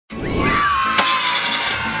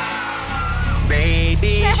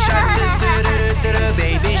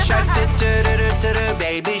baby shark,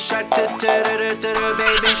 baby shark,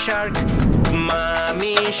 baby shark.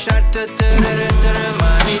 Mommy shark,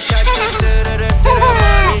 mommy shark, mommy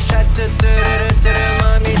shark,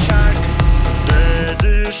 mommy shark.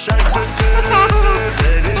 Daddy shark,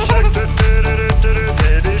 daddy shark,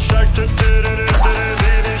 baby shark,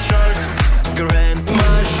 baby shark.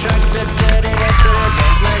 Grandma shark, grandma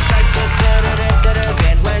shark,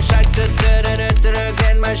 grandma shark,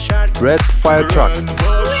 grandma shark. Red fire truck.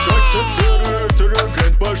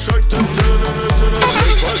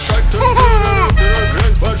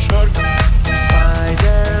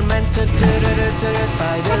 Spider-Man,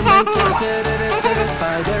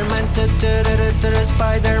 Spider-Man, Spider-Man,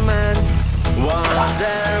 Spider-Man.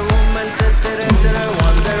 Wonder Woman,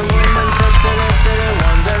 Wonder Woman,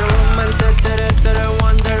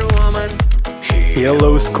 Wonder Woman.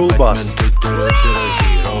 Yellow school bus. Hero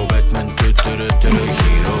Batman, Hero Batman,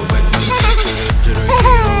 Hero Batman.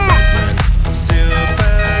 Supergirl,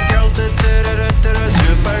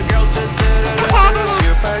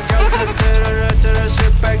 Supergirl, Supergirl,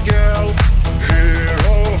 Supergirl.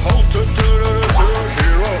 Hero Hulk,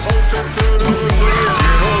 Hero Hulk,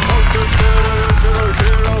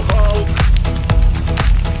 Hero Hulk.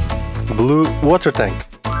 Blue water tank.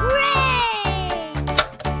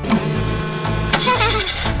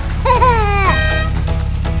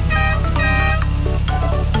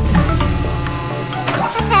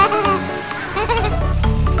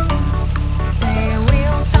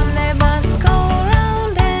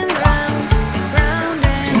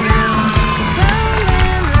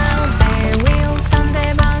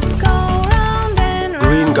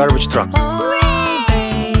 Garbage truck. All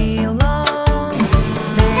day long,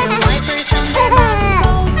 the wipers on the bus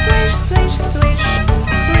go swish, swish, swish,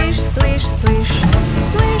 swish, swish, swish,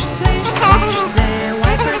 swish, swish, swish. The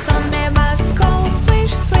wipers on the bus go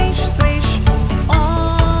swish, swish, swish,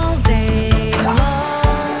 all day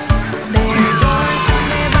long. The doors on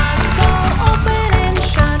the bus go open and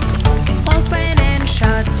shut, open and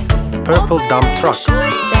shut. Purple dump truck.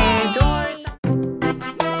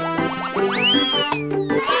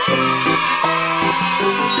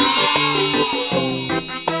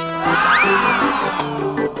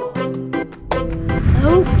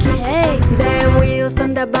 Okay, the wheels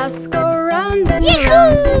on the bus go round and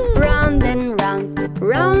round, round and round,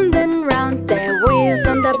 round and round. The wheels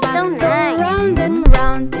on the bus go round and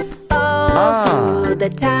round, all through the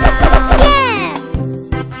town. Yes!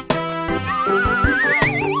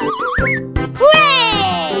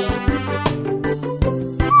 Hooray!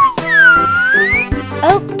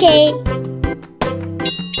 Okay.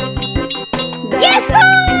 The duck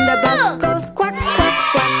in the bus goes quack, quack,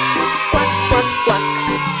 quack, quack, quack, quack,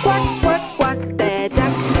 quack, quack, quack. The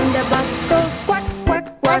duck in the bus goes quack, quack,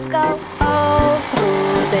 quack, Let's go. all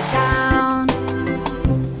through the town.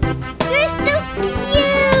 You're so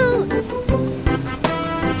cute!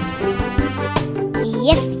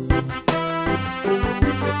 Yes!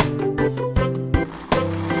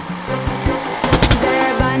 The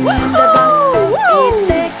bunny in the bus goes eat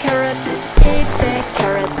the carrot, eat the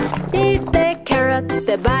carrot, eat the carrot.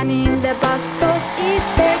 The bunny in the bus goes eat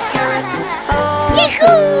the carrot, all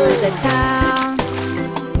through the town.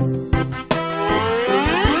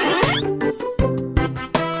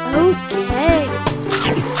 Okay.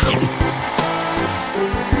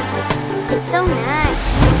 It's so nice.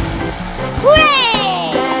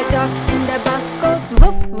 Hooray! The dog in the bus goes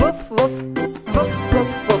woof, woof, woof, woof,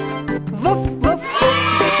 woof, woof, woof, woof, woof.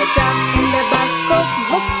 The dog in the bus goes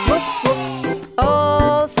woof, woof, woof,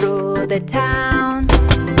 all through the town.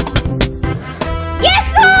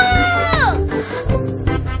 Yahoo!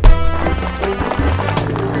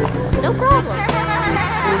 No problem.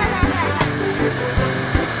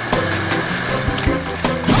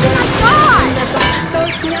 Oh my God! The bus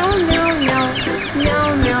goes meow, meow, meow, meow,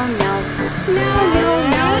 meow, meow, meow, meow,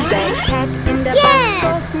 meow. The cat in the bus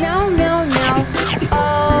goes meow, meow, meow,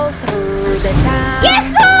 all through the town.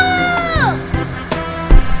 Yahoo!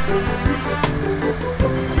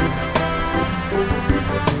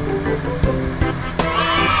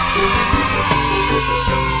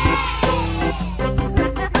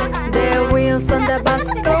 The wheels on the bus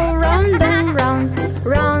go round and round,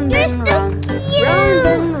 round You're and so round, cute. round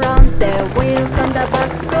and round. The wheels on the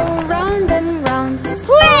bus go round and round, all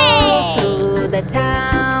Hooray! through the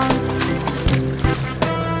town.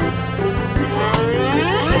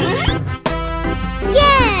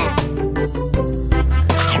 Yes!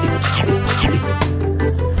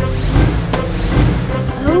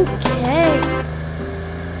 Okay.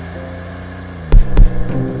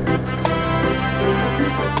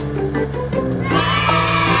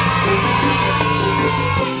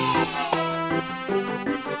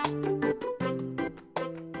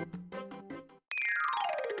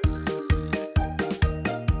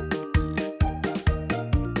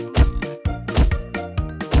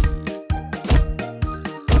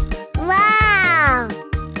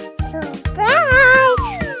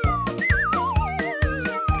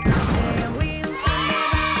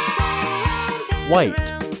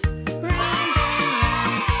 White.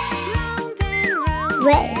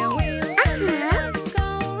 Red.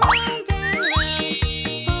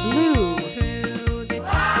 Blue.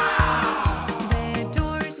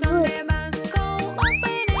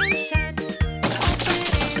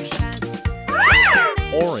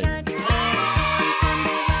 Orange.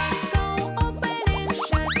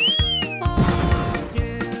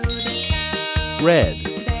 Red.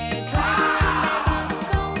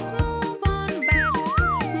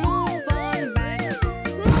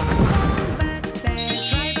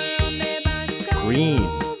 Green.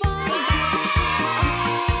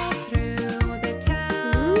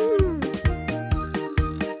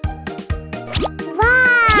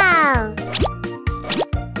 Wow.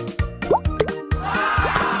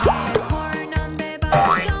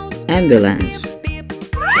 Ambulance.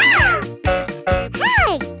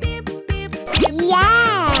 Hey. Yeah.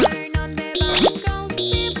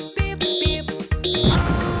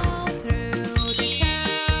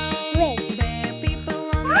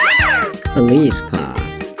 Police car.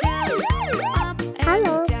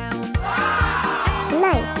 Hello.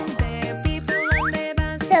 Nice.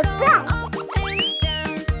 Surprise.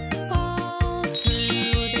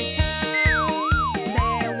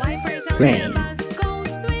 Rain.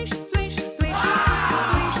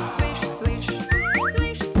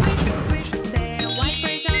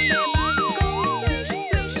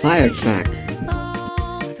 Fire truck.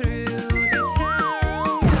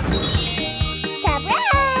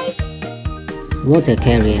 Surprise. Water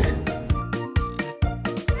carrier.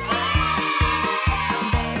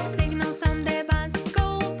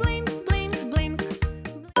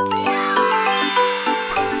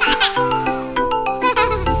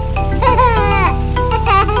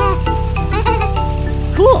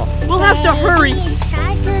 Cool. We'll have to hurry.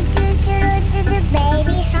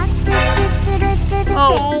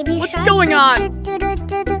 Oh, what's going on?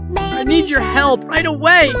 I need your help right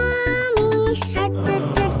away.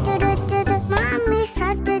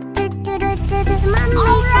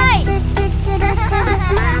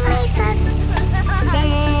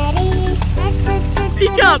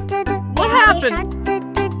 Speak up. What happened?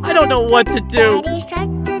 I don't know what to do.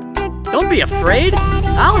 Don't be afraid.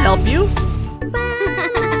 I'll help you.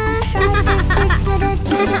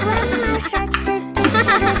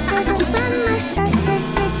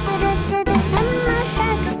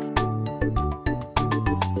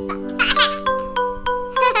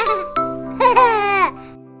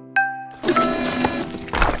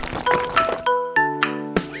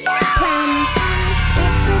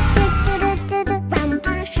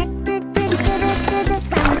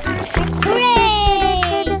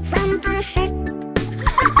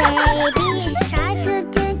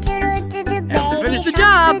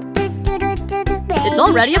 It's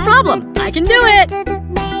already a problem. I can do it.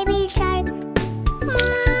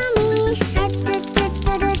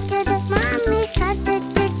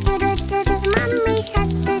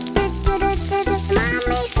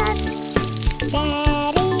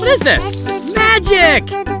 What is this? Magic!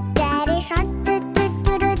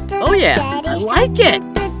 Oh yeah, I like it.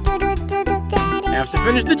 Have to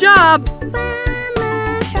finish the job.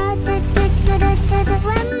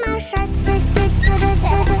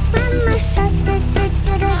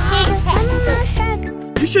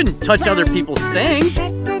 You shouldn't touch other people's things.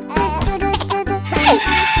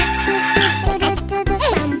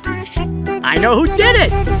 I know who did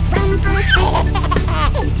it!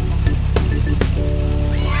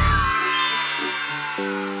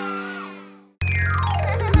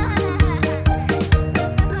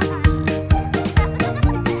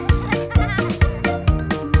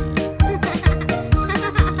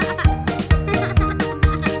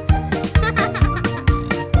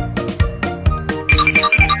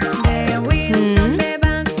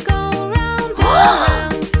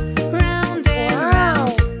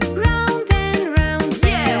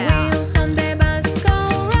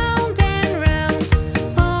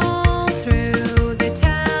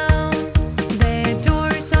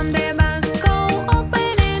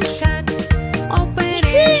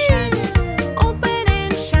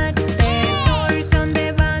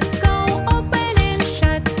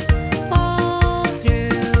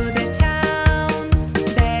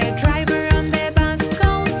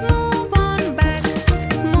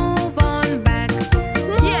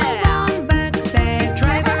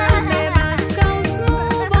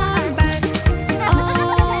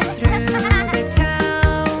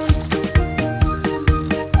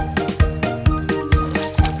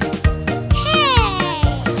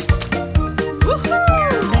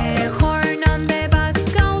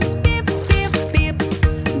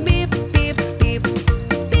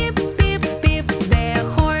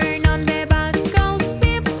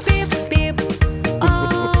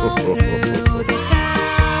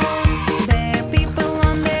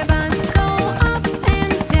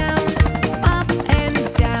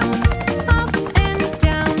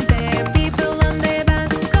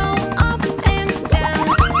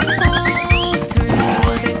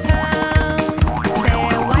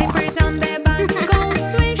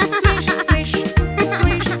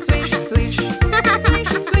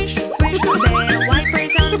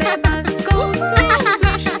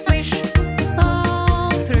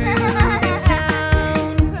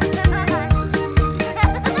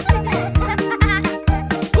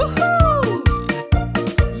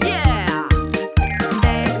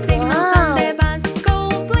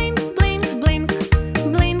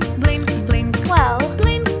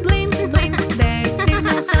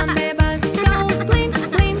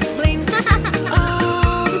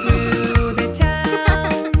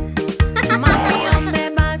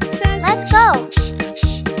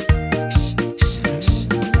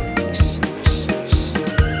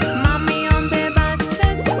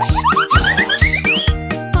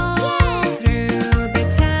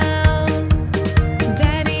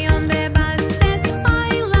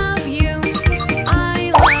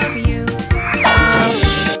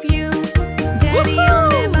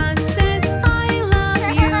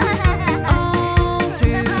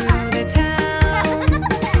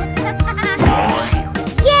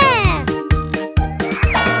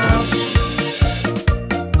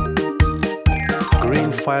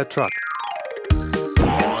 fire truck.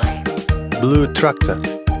 Blue tractor.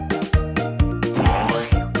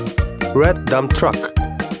 Red dump truck.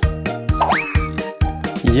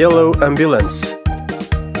 Yellow ambulance.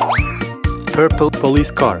 Purple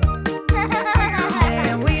police car.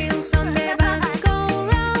 The wheels on the bus go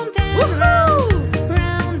round and round,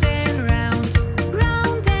 round and round,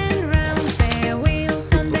 round and round. The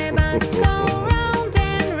wheels on the bus go round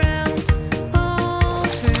and round, all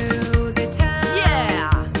through the town. Yeah!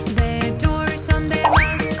 The doors on the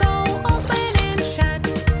bus go open and shut,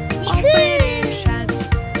 open and shut,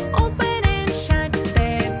 open and shut.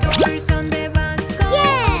 The doors on the bus go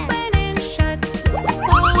open and shut,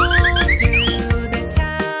 all through the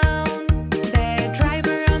town. The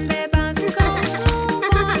driver on the bus goes move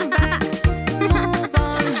on back, move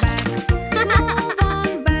on back, move on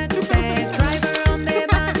back. The driver on the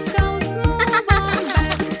bus goes move on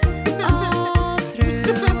back, all through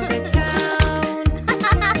the town.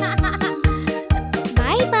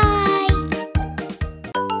 Bye bye.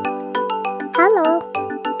 Hello.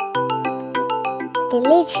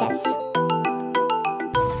 Delicious.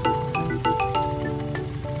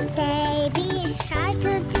 Baby shark,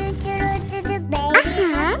 do do do do do. Baby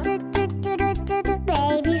shark, do do do do do.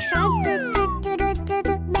 Baby shark, do do do do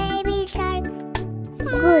do. Baby shark.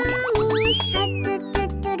 Good. Mommy shark, do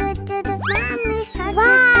do do do do. Mommy shark,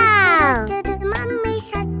 wow. Do do do. Mommy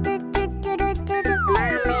shark, do do do do do.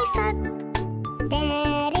 Mommy shark.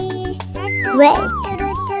 Daddy shark, do do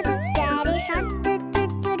do do do. Daddy shark, do do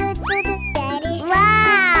do do do. Daddy shark,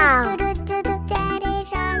 wow. Do do do do. Daddy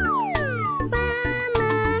shark. Mama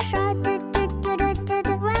shark, do do do do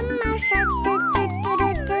do. Mama shark, do do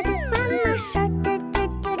do do do. Mama shark, do do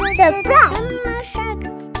do do. Surprise! Mama shark.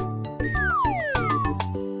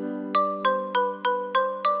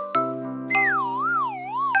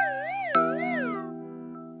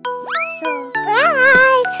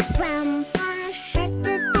 Surprise! Grandpa shark,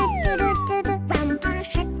 do do do do do. Grandpa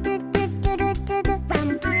shark, do do do do do.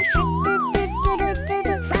 Grandpa shark, do do do do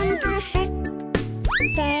do. Grandpa shark.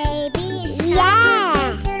 Baby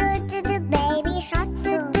shark, do do do do. Baby shark,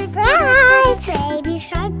 do do do do. Baby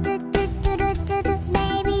shark, do do do do do.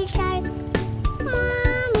 Baby shark.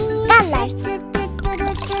 Mommy shark, do do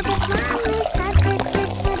do do do. Mommy shark, do do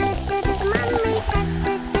do do do. Mommy shark,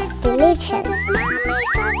 do do do do. Delicious. Mommy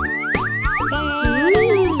shark.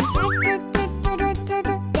 Daddy shark, do do do do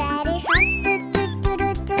do. Daddy shark, do do do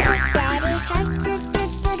do do. Daddy shark, do do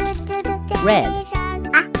do do do. Daddy Red. shark.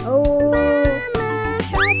 Oh. Mama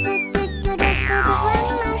shark, do do do do do.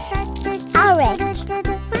 Mama shark, do do do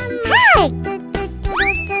do. Hi. Do do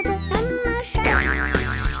do do. Mama shark.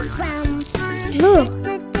 Grandpa Blue. shark,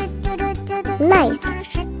 do do do do do. Nice. Grandpa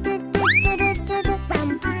shark, do do do do do.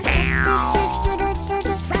 Grandpa shark, do do do do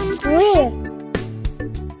do. Grandpa Weird.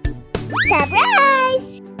 Surprise!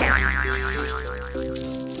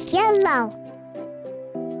 Yellow.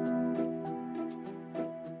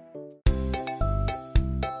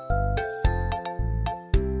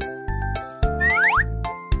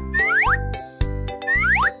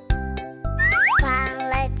 One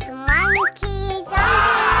little monkey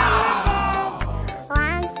jumped on the bed.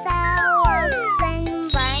 One fell off and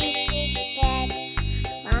one said,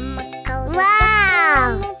 Mama called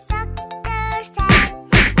the doctor said,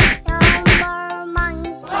 no more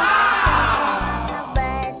monkeys jumping on the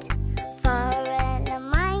bed. For a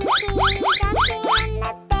monkey jumping on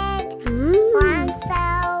the bed. One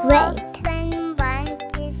fell off and one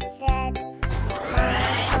said,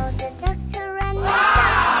 Mama called the doctor and the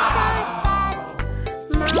doctor said,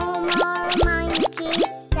 no more monkeys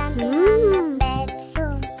jumping on the bed.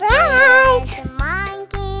 Surprise! The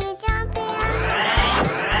monkey jumping on the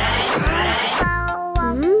bed. One fell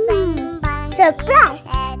off and one Surprise!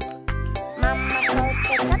 said, Mama called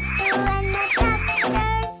the doctor and the doctor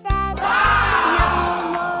said, no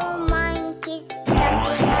more monkeys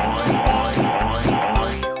jumping on the bed.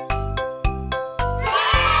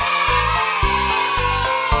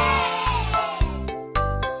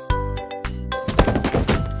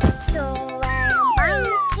 So when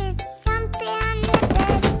monkeys jumping on the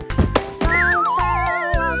bed, one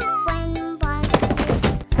fell off and one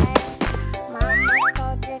said, Mama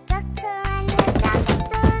called the doctor and the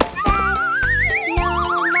doctor said, no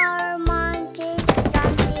more monkeys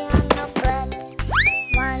jumping on the bed.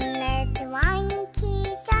 One little monkey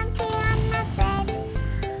jumping on the bed.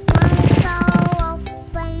 One fell off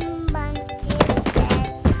and one said,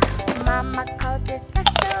 Mama called the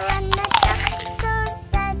doctor and the doctor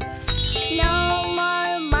said, no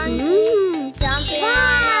more monkeys jumping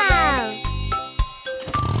on the bed.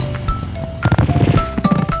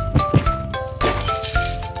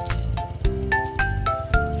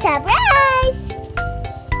 Surprise!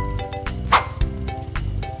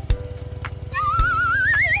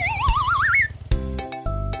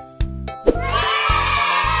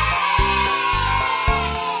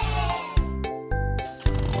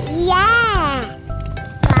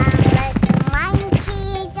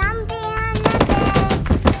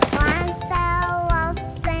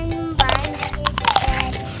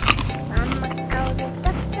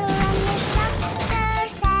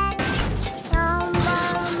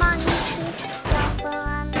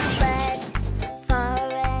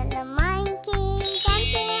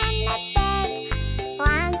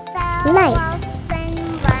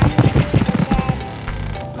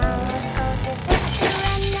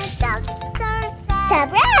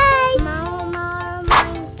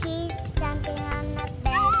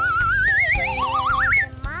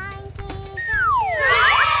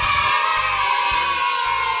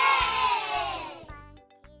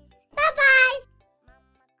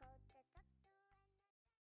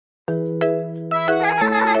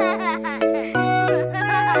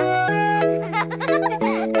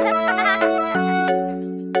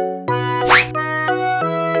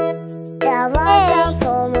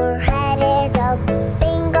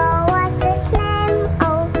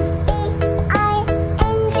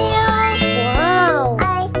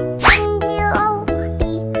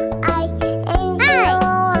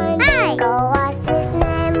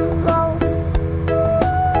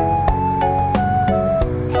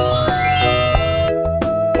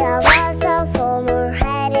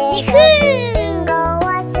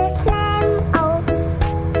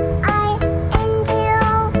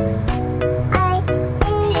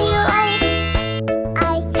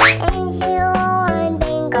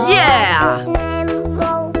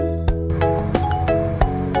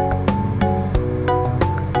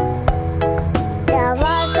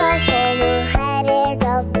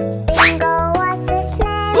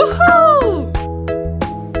 Woohoo!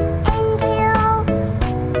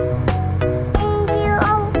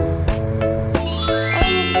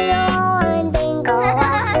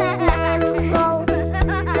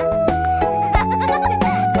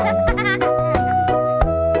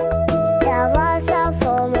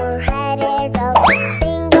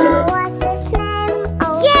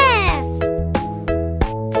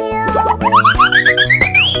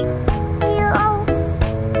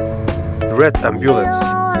 Red ambulance.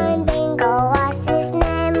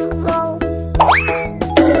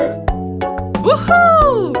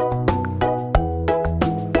 Woohoo!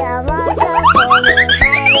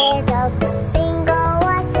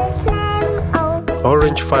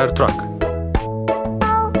 Orange fire truck.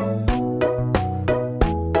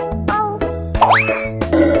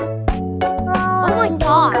 Oh my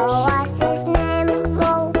gosh.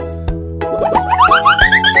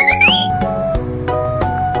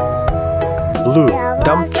 Blue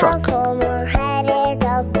dump truck.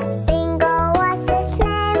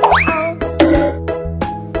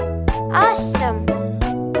 Awesome.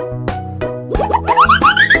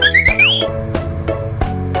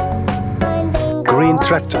 Green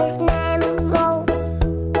tractor.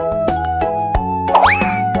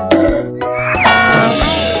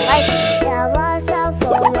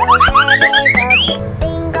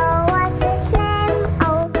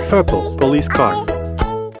 Purple police car.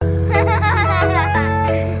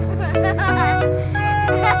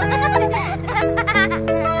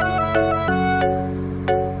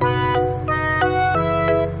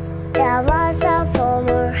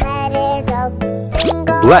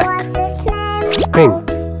 Black, pink,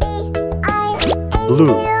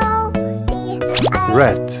 blue,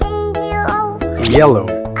 red, yellow.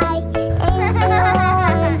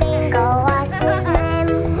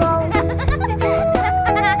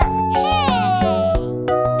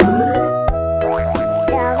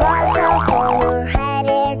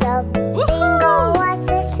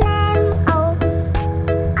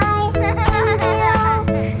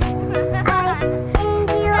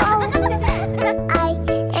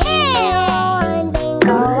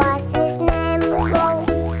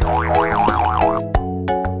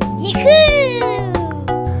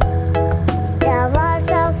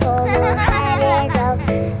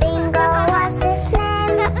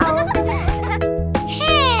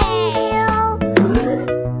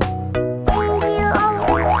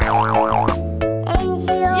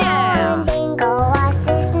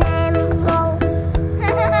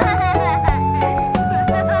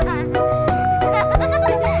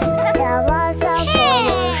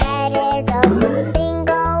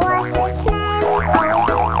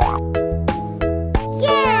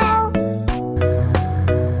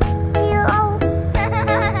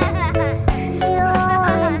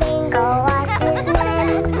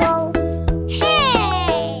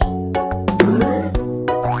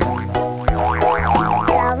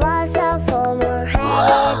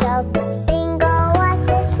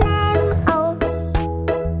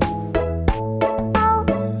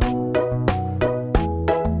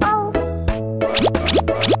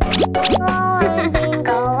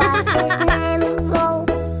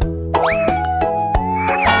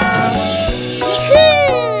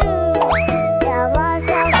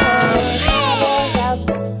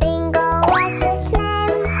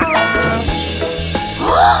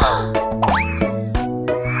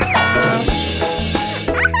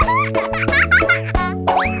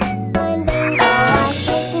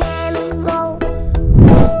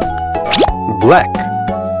 Black,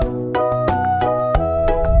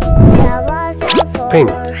 pink,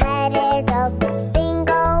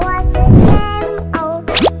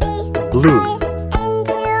 blue,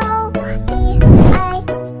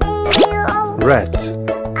 red,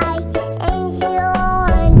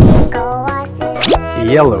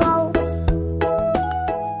 yellow.